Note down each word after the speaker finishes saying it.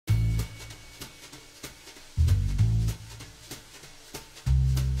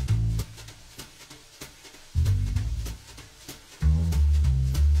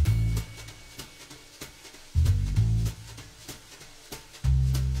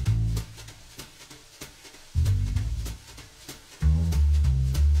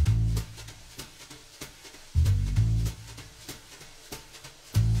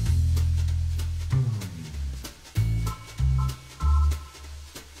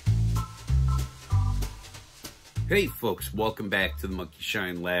Hey folks, welcome back to the Monkey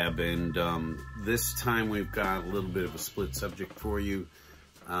Shine Lab, and this time we've got a little bit of a split subject for you.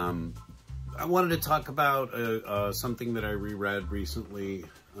 I wanted to talk about something that I reread recently,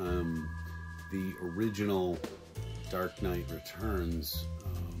 the original Dark Knight Returns.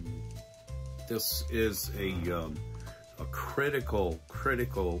 This is a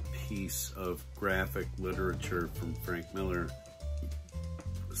critical piece of graphic literature from Frank Miller.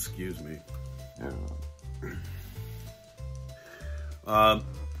 Excuse me. I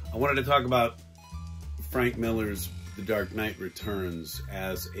wanted to talk about Frank Miller's The Dark Knight Returns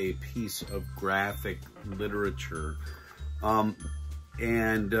as a piece of graphic literature. Well,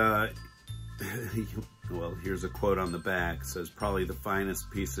 here's a quote on the back. It says, "Probably the finest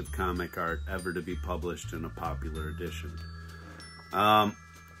piece of comic art ever to be published in a popular edition."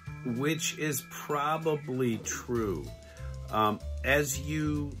 Which is probably true.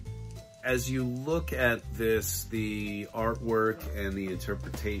 As you look at this, the artwork and the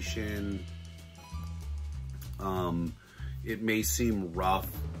interpretation, it may seem rough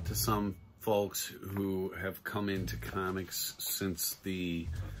to some folks who have come into comics since the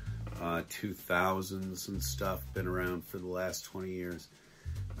 2000s and stuff, been around for the last 20 years.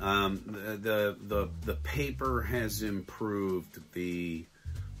 The paper has improved. The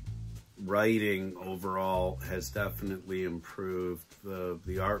writing overall has definitely improved. The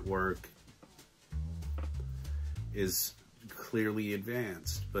artwork is clearly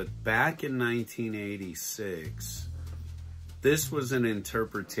advanced. But back in 1986, this was an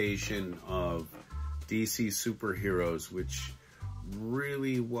interpretation of DC superheroes, which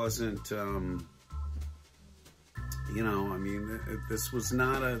really wasn't, this was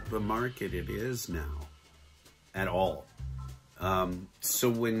not the market it is now at all. So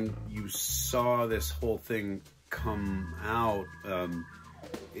when you saw this whole thing come out,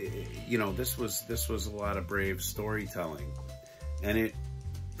 this was a lot of brave storytelling, and it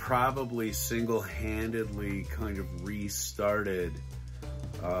probably single-handedly kind of restarted,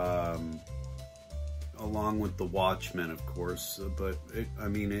 along with the Watchmen, of course, but it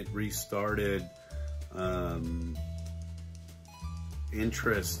restarted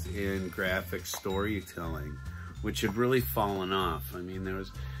interest in graphic storytelling, which had really fallen off. I mean,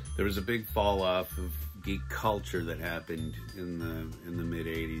 there was a big fall off of geek culture that happened in the mid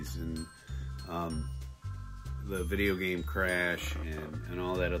 80s, and the video game crash and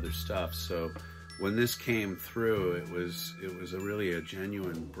all that other stuff. So when this came through, it was really a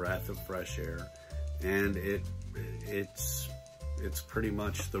genuine breath of fresh air, and it's pretty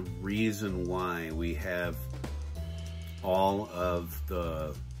much the reason why we have all of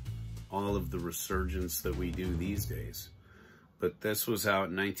the resurgence that we do these days. But this was out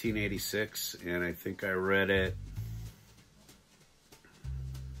in 1986, and I think I read it,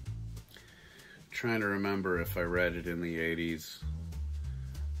 trying to remember if I read it in the 80s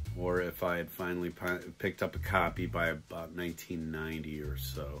or if I had finally picked up a copy by about 1990 or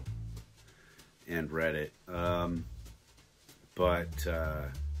so and read it. But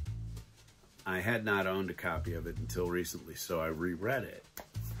I had not owned a copy of it until recently, so I reread it.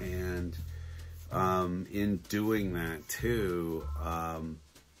 And in doing that too,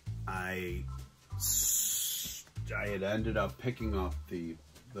 I had ended up picking up the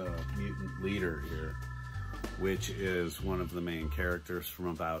mutant leader here, which is one of the main characters from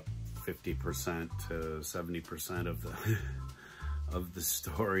about 50% to 70% of the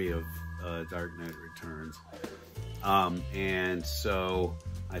story of Dark Knight Returns. And so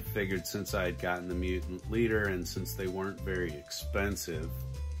I figured, since I had gotten the mutant leader and since they weren't very expensive,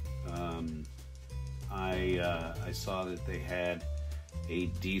 I saw that they had a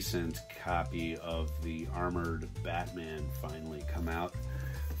decent copy of the Armored Batman finally come out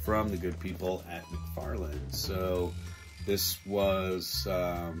from the good people at McFarlane. So this was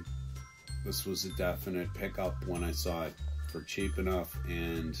a definite pickup when I saw it for cheap enough,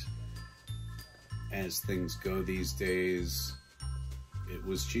 and as things go these days, it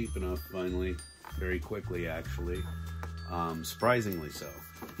was cheap enough finally, very quickly actually, surprisingly so.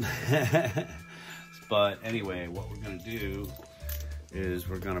 But anyway, what we're gonna do is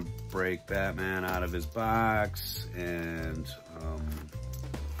we're gonna break Batman out of his box and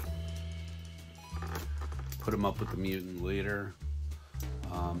put him up with the mutant leader.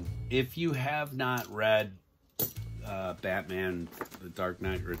 If you have not read Batman: The Dark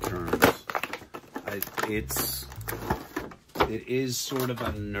Knight Returns, it is sort of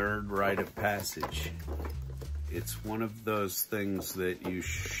a nerd rite of passage. It's one of those things that you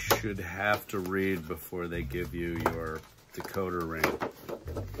should have to read before they give you your decoder ring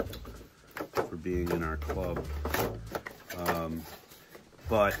for being in our club.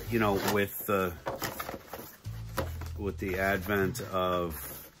 But, with the with the advent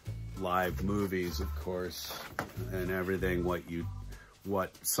of live movies, of course, and everything,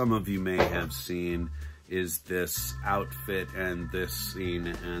 what some of you may have seen is this outfit and this scene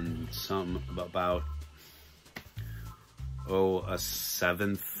and some about, a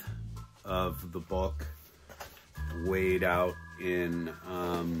seventh of the book weighed out in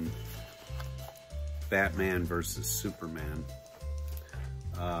Batman versus Superman,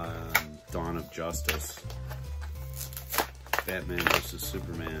 Dawn of Justice. Batman versus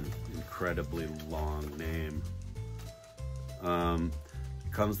Superman, incredibly long name.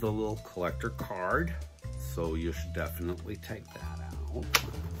 Comes the little collector card, so you should definitely take that out.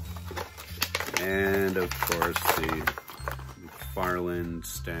 And of course the McFarlane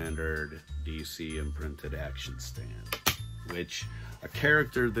standard DC imprinted action stand, which a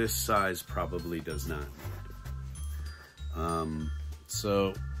character this size probably does not need.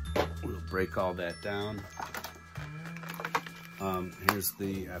 So we'll break all that down. Here's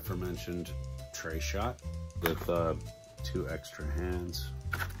the aforementioned tray shot with 2 extra hands.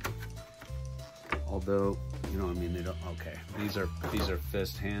 Although, you know, I mean, they don't. Okay, these are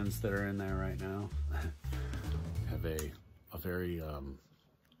fist hands that are in there right now. Have a very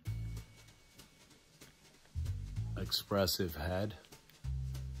expressive head.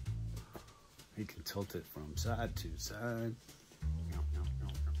 You can tilt it from side to side.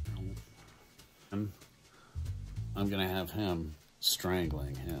 I'm gonna have him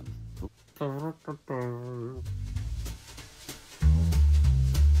strangling him.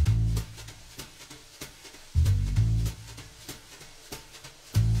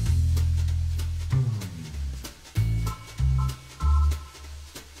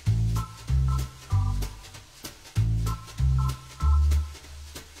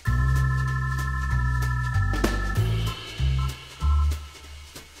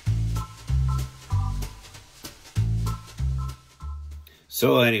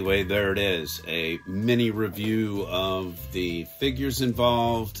 So anyway, there it is, a mini review of the figures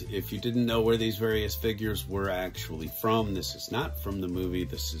involved. If you didn't know where these various figures were actually from, this is not from the movie,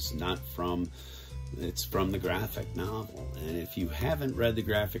 this is not from, it's from the graphic novel. And if you haven't read the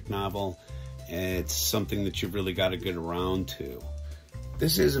graphic novel, it's something that you've really got to get around to.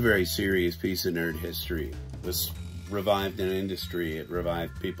 This is a very serious piece of nerd history. This revived an industry, it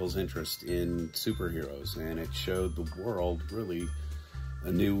revived people's interest in superheroes, and it showed the world really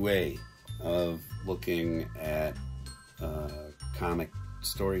a new way of looking at comic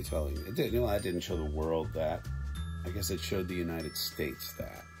storytelling. It did, you know, I didn't show the world that. I guess it showed the United States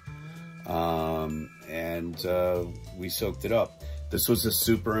that. We soaked it up. This was a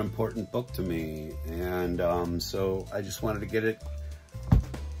super important book to me, and so I just wanted to get it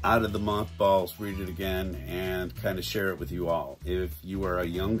out of the mothballs, read it again, and kind of share it with you all. If you are a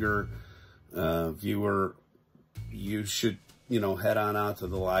younger viewer, you should, you know, head on out to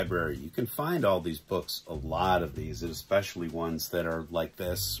the library. You can find all these books, a lot of these, especially ones that are like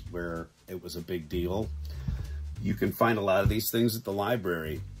this, where it was a big deal. You can find a lot of these things at the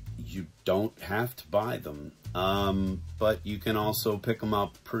library. You don't have to buy them, but you can also pick them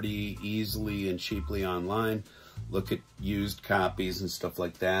up pretty easily and cheaply online. Look at used copies and stuff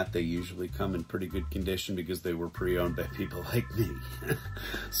like that. They usually come in pretty good condition because they were pre-owned by people like me.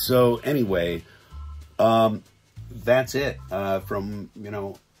 So anyway, that's it from, you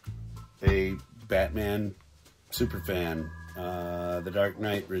know, a Batman superfan. The Dark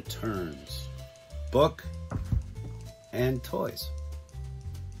Knight Returns book and toys.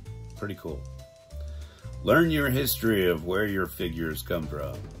 Pretty cool. Learn your history of where your figures come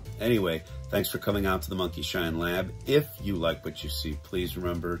from. Anyway, thanks for coming out to the Monkey Shine Lab. If you like what you see, please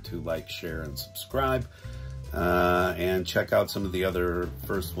remember to like, share, and subscribe. And check out some of the other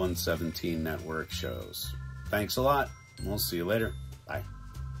First 117 Network shows. Thanks a lot. We'll see you later. Bye.